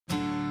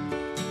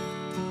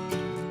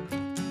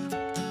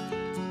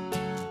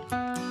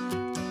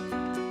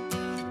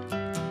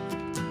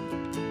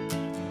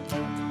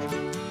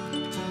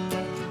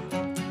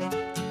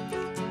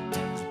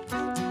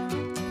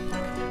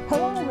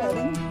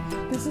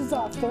is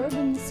our third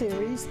in the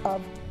series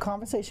of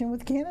Conversation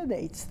with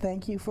Candidates.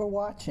 Thank you for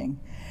watching.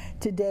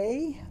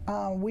 Today,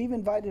 we've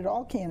invited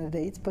all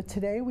candidates, but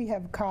today we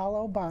have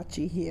Carlo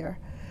Bacci here.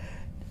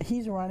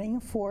 He's running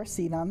for a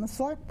seat on the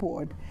select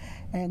board.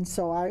 And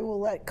so I will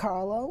let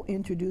Carlo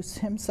introduce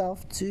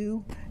himself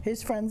to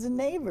his friends and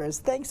neighbors.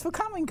 Thanks for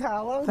coming,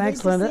 Carlo.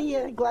 Thanks, Great Linda. to see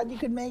you. Glad you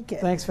could make it.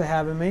 Thanks for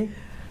having me.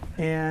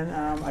 And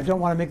I don't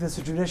want to make this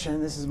a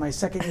tradition. This is my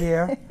second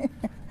year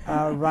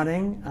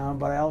running,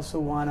 but I also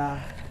want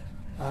to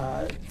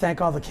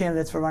thank all the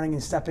candidates for running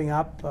and stepping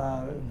up,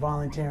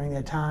 volunteering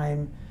their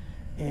time,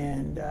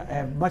 and I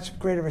have much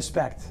greater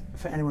respect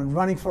for anyone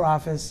running for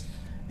office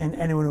and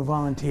anyone who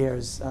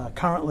volunteers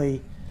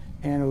currently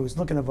and who's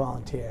looking to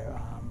volunteer.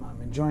 I'm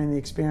enjoying the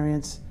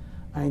experience.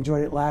 I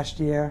enjoyed it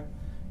last year,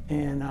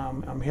 and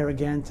I'm here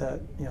again to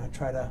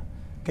try to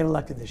get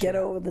elected this year.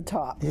 Get over the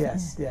top.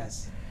 Yes,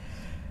 yes.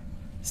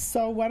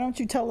 So why don't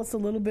you tell us a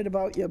little bit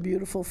about your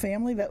beautiful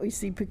family that we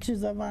see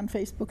pictures of on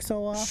Facebook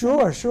so often?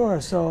 Sure, sure.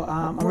 So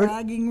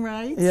bragging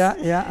rights.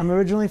 Yeah. I'm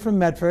originally from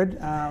Medford.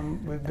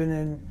 We've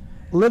been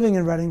living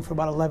in Reading for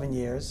about 11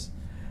 years.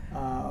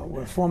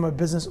 We're former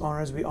business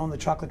owners. We own the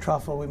Chocolate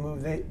Truffle. We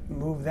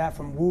moved that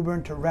from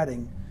Woburn to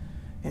Reading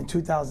in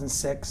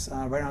 2006,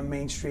 right on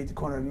Main Street, the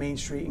corner of Main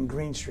Street and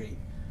Green Street.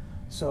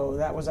 So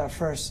that was our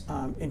first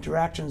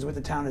interactions with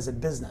the town as a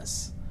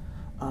business.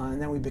 And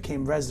then we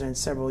became residents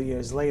several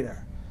years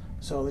later.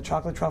 So the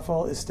Chocolate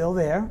Truffle is still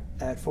there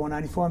at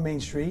 494 Main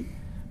Street.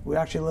 We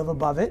actually live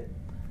above it.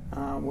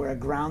 We're at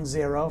ground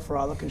zero for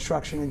all the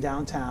construction in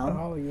downtown.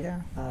 Oh,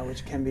 yeah.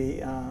 Which can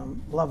be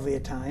lovely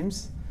at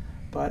times.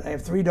 But I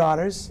have 3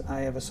 daughters.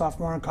 I have a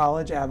sophomore in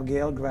college,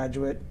 Abigail,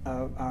 graduate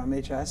of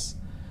RMHS.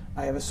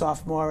 I have a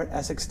sophomore at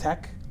Essex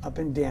Tech up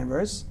in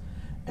Danvers.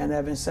 And I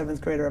have a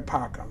 7th grader at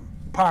Parker.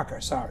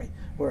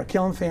 We're a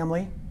Killen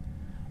family.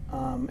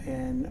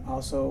 And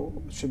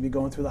also should be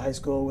going through the high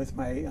school with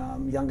my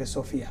youngest,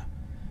 Sophia.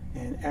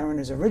 And Erin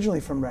is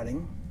originally from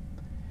Reading,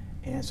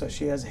 and so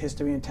she has a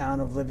history in town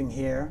of living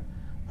here,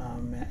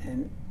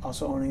 and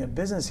also owning a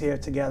business here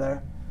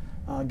together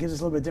gives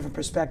us a little bit different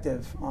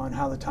perspective on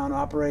how the town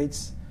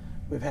operates.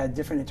 We've had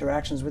different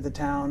interactions with the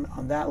town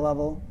on that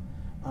level.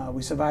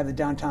 We survived the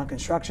downtown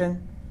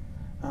construction,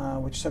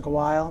 which took a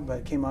while, but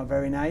it came out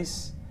very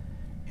nice.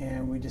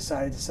 And we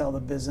decided to sell the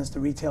business, the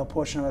retail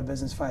portion of our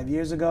business, 5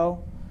 years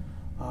ago.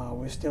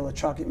 We're still a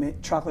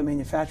chocolate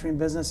manufacturing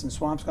business in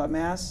Swampscott,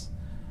 Mass.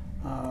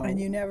 And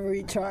you never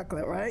eat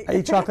chocolate, right? I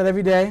eat chocolate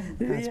every day.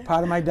 It's Yeah.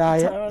 part of my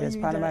diet. It's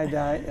It's part of my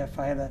diet. If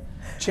I had to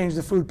change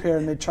the food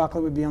pyramid,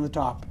 chocolate would be on the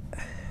top.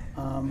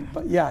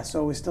 But yeah,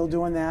 so we're still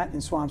doing that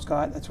in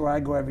Swampscott. That's where I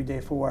go every day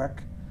for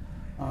work.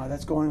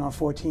 That's going on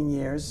 14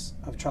 years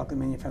of chocolate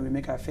manufacturing. We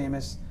make our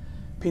famous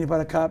peanut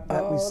butter cup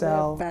that we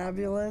sell. They're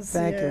fabulous.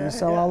 Thank you. We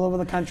sell all over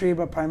the country,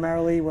 but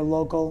primarily we're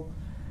local.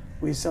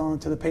 We sell them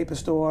to the paper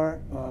store.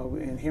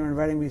 And here in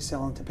Reading, we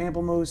sell them to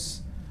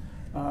Pamplemousse.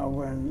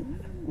 We're in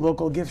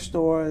local gift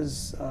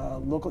stores,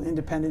 local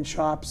independent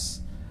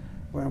shops.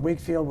 We're in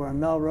Wakefield. We're in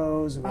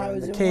Melrose. We're I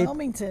was in the in Cape.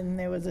 Wilmington.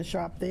 There was a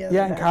shop there.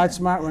 Yeah, in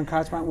Cardsmart. We're in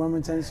Cardsmart,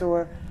 Wilmington.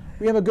 So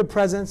we have a good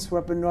presence. We're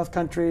up in North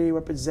Country. We're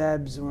up at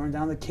Zeb's. We're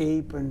down the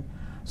Cape, and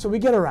so we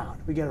get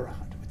around. We get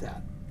around with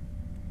that.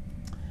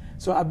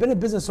 So I've been a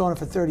business owner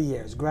for 30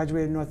 years.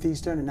 Graduated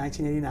Northeastern in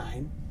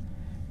 1989,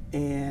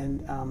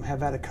 and have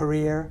had a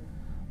career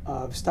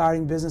of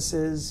starting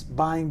businesses,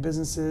 buying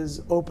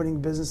businesses,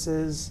 opening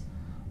businesses,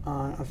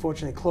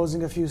 unfortunately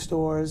closing a few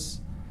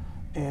stores.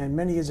 And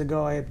many years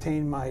ago, I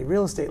obtained my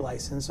real estate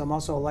license. I'm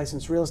also a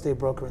licensed real estate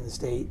broker in the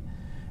state,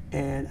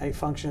 and I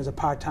function as a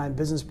part-time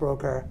business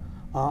broker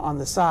on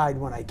the side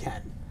when I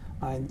can.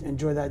 I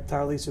enjoy that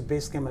thoroughly. So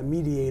basically, I'm a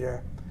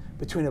mediator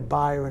between a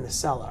buyer and a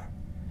seller.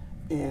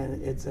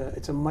 And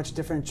it's a much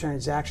different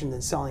transaction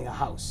than selling a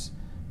house,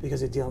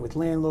 because you're dealing with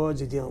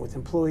landlords, you're dealing with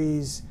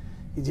employees,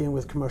 you're dealing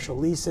with commercial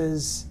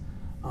leases,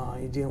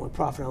 you're dealing with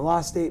profit and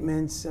loss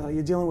statements,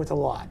 you're dealing with a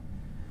lot.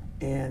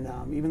 And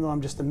even though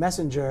I'm just a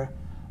messenger,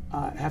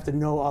 I have to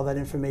know all that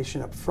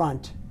information up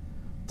front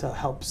to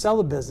help sell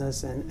the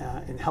business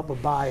and help a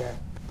buyer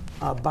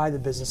buy the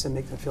business and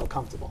make them feel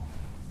comfortable.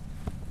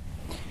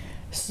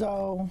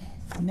 So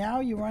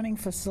now you're running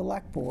for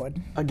select board.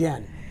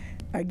 Again.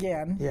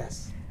 Again.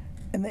 Yes.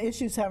 And the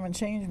issues haven't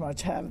changed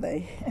much, have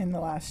they, in the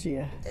last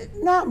year?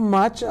 Not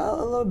much, a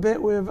little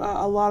bit. We've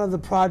a lot of the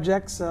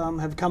projects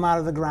have come out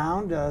of the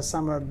ground.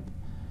 Some are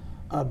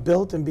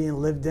built and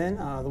being lived in.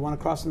 The one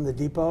across from the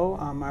depot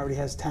already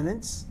has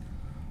tenants.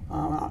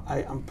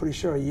 I'm pretty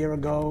sure a year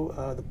ago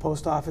the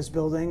post office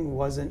building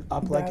wasn't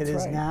up like it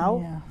is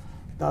now.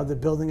 Yeah. The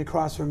building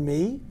across from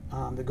me,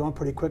 they're going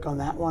pretty quick on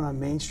that one on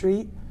Main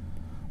Street.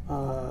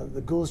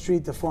 The Gould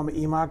Street, the former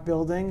EMARC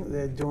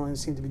building,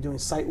 seem to be doing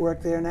site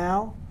work there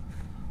now.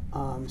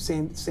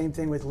 Same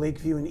thing with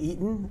Lakeview and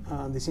Eaton.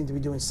 They seem to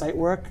be doing site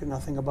work,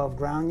 nothing above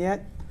ground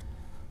yet.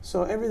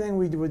 So everything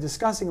we were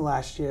discussing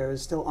last year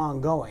is still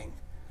ongoing.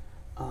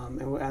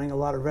 And we're adding a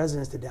lot of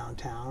residents to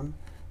downtown,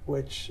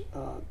 which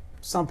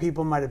some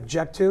people might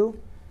object to.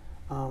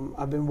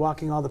 I've been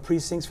walking all the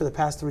precincts for the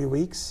past 3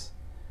 weeks,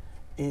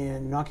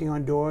 and knocking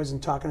on doors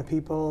and talking to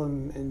people,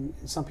 and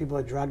some people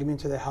are dragging me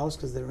into their house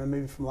because they remember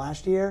me from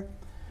last year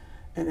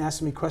and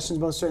asking me questions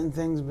about certain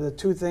things. But the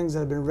two things that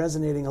have been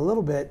resonating a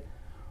little bit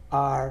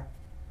are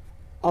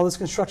all this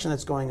construction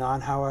that's going on,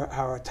 how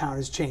our town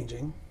is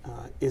changing.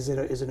 Is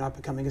it not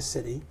becoming a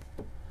city?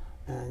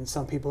 And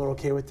some people are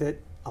okay with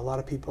it. A lot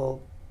of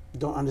people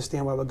don't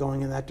understand why we're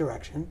going in that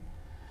direction.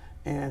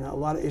 And a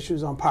lot of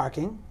issues on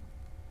parking.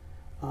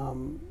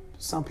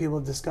 Some people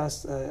have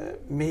discussed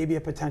maybe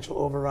a potential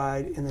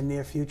override in the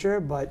near future,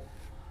 but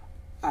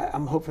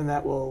I'm hoping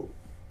that will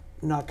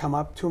not come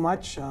up too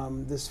much.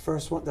 This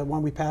first one, the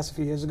one we passed a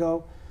few years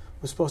ago,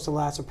 was supposed to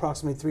last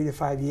approximately 3 to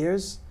 5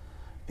 years,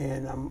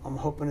 and I'm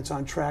hoping it's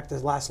on track to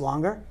last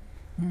longer.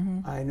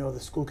 I know the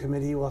school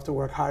committee will have to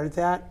work hard at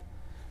that,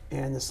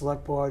 and the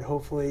select board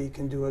hopefully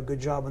can do a good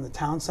job on the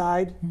town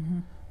side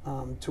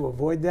to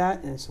avoid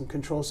that and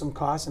control some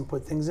costs and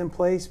put things in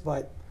place.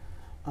 But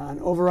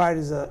an override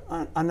is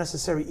an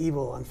unnecessary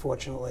evil,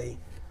 unfortunately,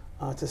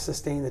 to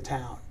sustain the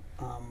town.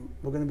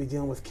 We're going to be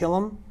dealing with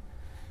Killam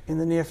in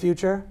the near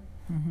future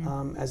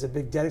as a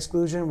big debt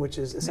exclusion, which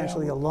is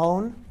essentially a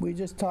loan. We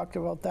just talked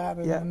about that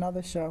in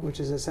another show. Which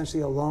is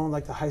essentially a loan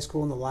like the high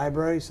school and the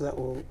library, so that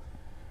will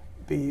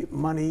be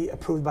money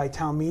approved by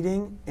town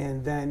meeting,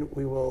 and then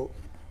we will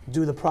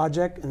do the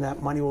project and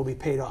that money will be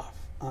paid off.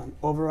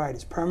 Override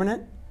is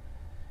permanent,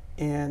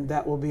 and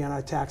that will be on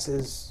our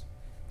taxes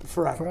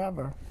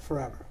forever.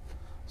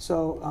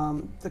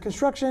 So the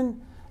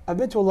construction, I've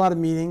been to a lot of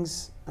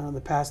meetings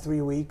the past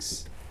 3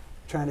 weeks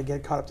trying to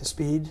get caught up to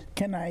speed.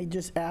 Can I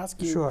just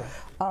ask you? Sure.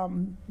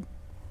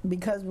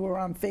 Because we're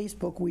on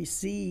Facebook, we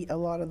see a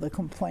lot of the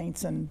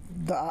complaints and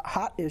the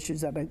hot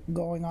issues that are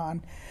going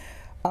on.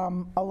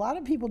 A lot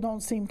of people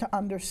don't seem to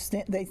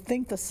understand. They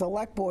think the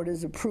select board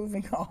is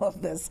approving all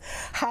of this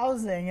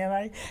housing,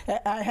 and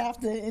I have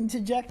to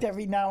interject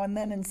every now and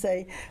then and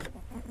say,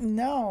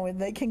 no,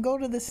 they can go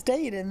to the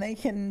state and they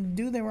can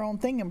do their own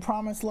thing and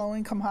promise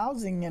low-income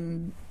housing,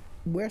 and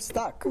we're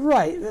stuck.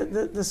 Right.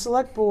 The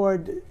select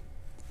board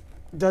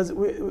does,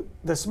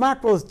 the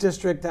smart growth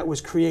district that was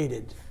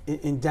created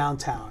in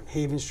downtown,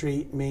 Haven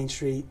Street, Main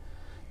Street,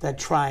 that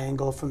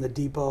triangle from the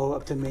depot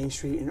up to Main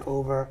Street and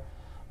over,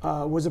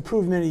 was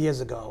approved many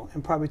years ago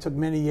and probably took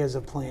many years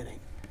of planning.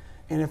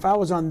 And if I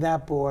was on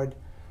that board,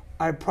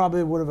 I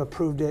probably would have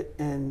approved it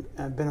and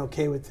been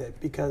okay with it,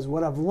 because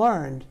what I've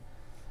learned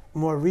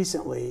more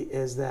recently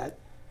is that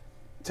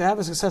to have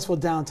a successful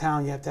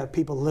downtown, you have to have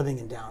people living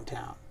in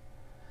downtown.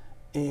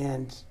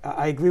 And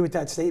I agree with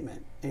that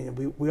statement. And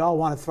we all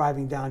want a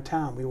thriving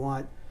downtown. We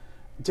want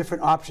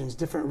different options,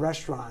 different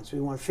restaurants. We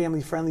want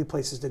family-friendly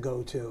places to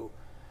go to.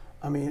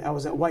 I mean, I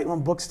was at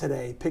Whiteland Books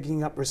today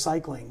picking up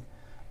recycling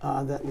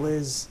that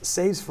Liz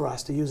saves for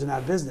us to use in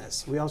our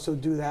business. We also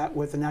do that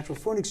with the Natural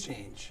Food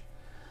Exchange.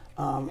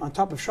 On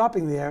top of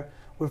shopping there,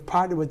 we've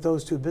partnered with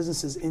those two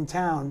businesses in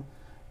town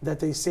that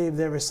they save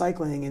their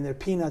recycling and their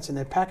peanuts and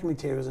their packing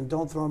materials and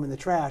don't throw them in the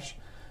trash.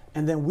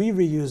 And then we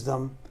reuse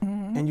them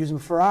and use them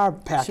for our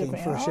packing,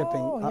 for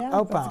shipping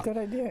outbound. That's a good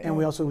idea. And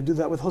we also do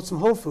that with some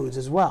Whole Foods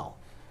as well.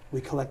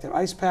 We collect their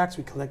ice packs,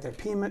 we collect their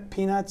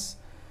peanuts.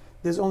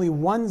 There's only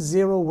one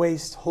zero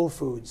waste Whole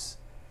Foods,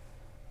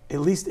 at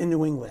least in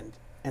New England.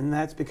 And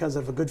that's because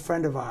of a good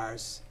friend of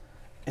ours,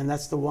 and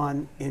that's the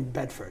one in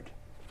Bedford.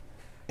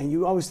 And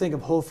you always think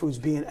of Whole Foods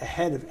being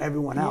ahead of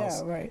everyone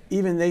else. Yeah, right.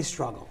 Even they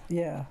struggle.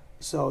 Yeah.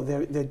 So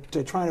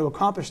they're trying to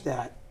accomplish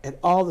that at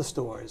all the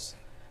stores.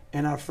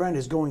 And our friend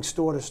is going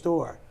store to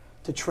store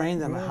to train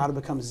them on how to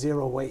become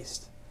zero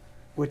waste,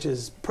 which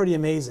is pretty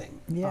amazing.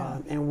 Yeah.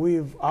 And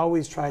we've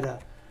always tried to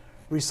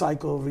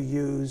recycle,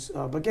 reuse.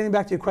 But getting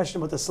back to your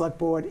question about the select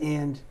board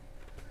and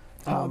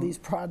how these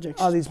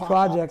projects I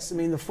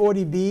mean, the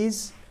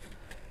 40Bs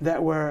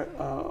that we're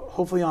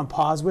hopefully on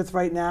pause with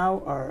right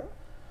now are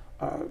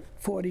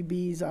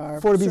 40Bs are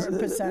a 40Bs, certain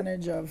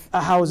percentage of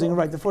housing,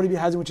 right? The 40B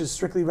housing, which is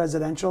strictly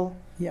residential.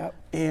 Yep.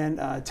 And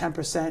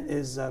 10%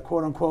 is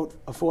quote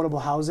unquote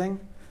affordable housing.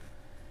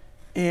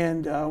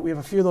 And we have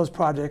a few of those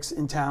projects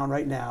in town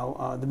right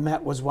now. The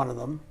Met was one of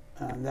them.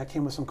 That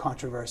came with some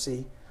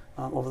controversy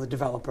over the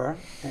developer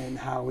and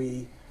how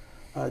he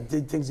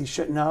did things he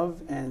shouldn't have,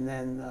 and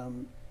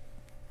then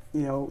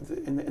you know,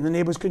 and the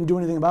neighbors couldn't do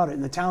anything about it,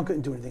 and the town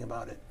couldn't do anything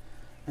about it,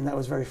 and that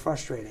was very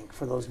frustrating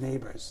for those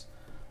neighbors.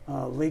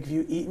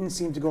 Lakeview Eaton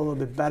seemed to go a little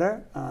bit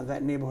better.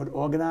 That neighborhood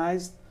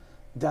organized.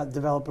 That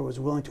developer was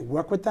willing to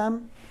work with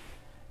them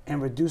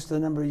and reduce the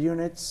number of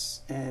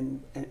units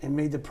and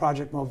made the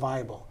project more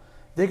viable.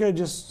 They could have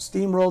just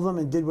steamrolled them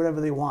and did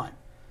whatever they want.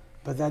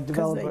 But that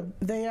developer...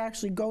 They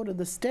actually go to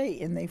the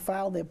state and they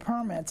file their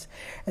permits,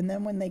 and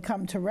then when they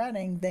come to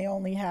Reading, they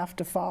only have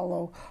to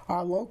follow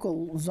our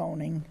local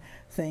zoning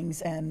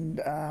things and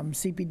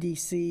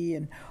CPDC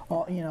and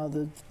all, you know,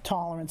 the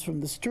tolerance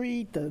from the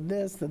street, the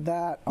this, the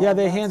that. Yeah,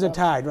 their hands are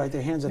tied, right?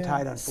 Their hands are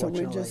tied,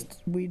 unfortunately. So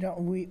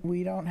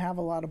we don't have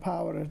a lot of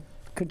power to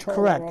control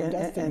Correct. our own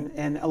destiny.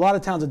 And a lot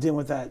of towns are dealing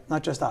with that,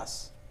 not just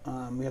us.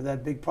 We have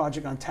that big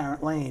project on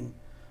Tarrant Lane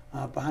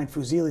behind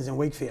Fusilli's in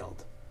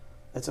Wakefield.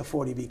 that's a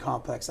 40B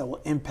complex that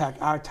will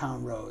impact our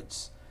town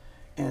roads.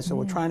 And so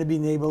we're trying to be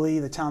neighborly.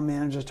 The town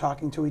managers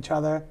talking to each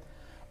other,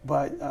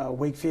 but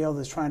Wakefield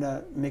is trying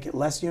to make it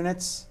less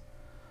units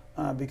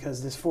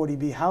because this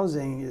 40B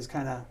housing is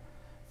kind of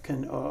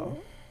can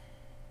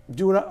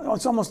do it.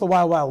 It's almost the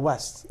Wild Wild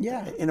West,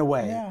 in a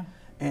way. Yeah.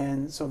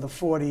 And so the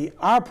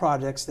 40R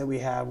projects that we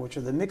have, which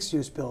are the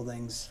mixed-use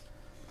buildings,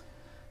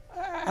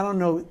 I don't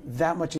know that much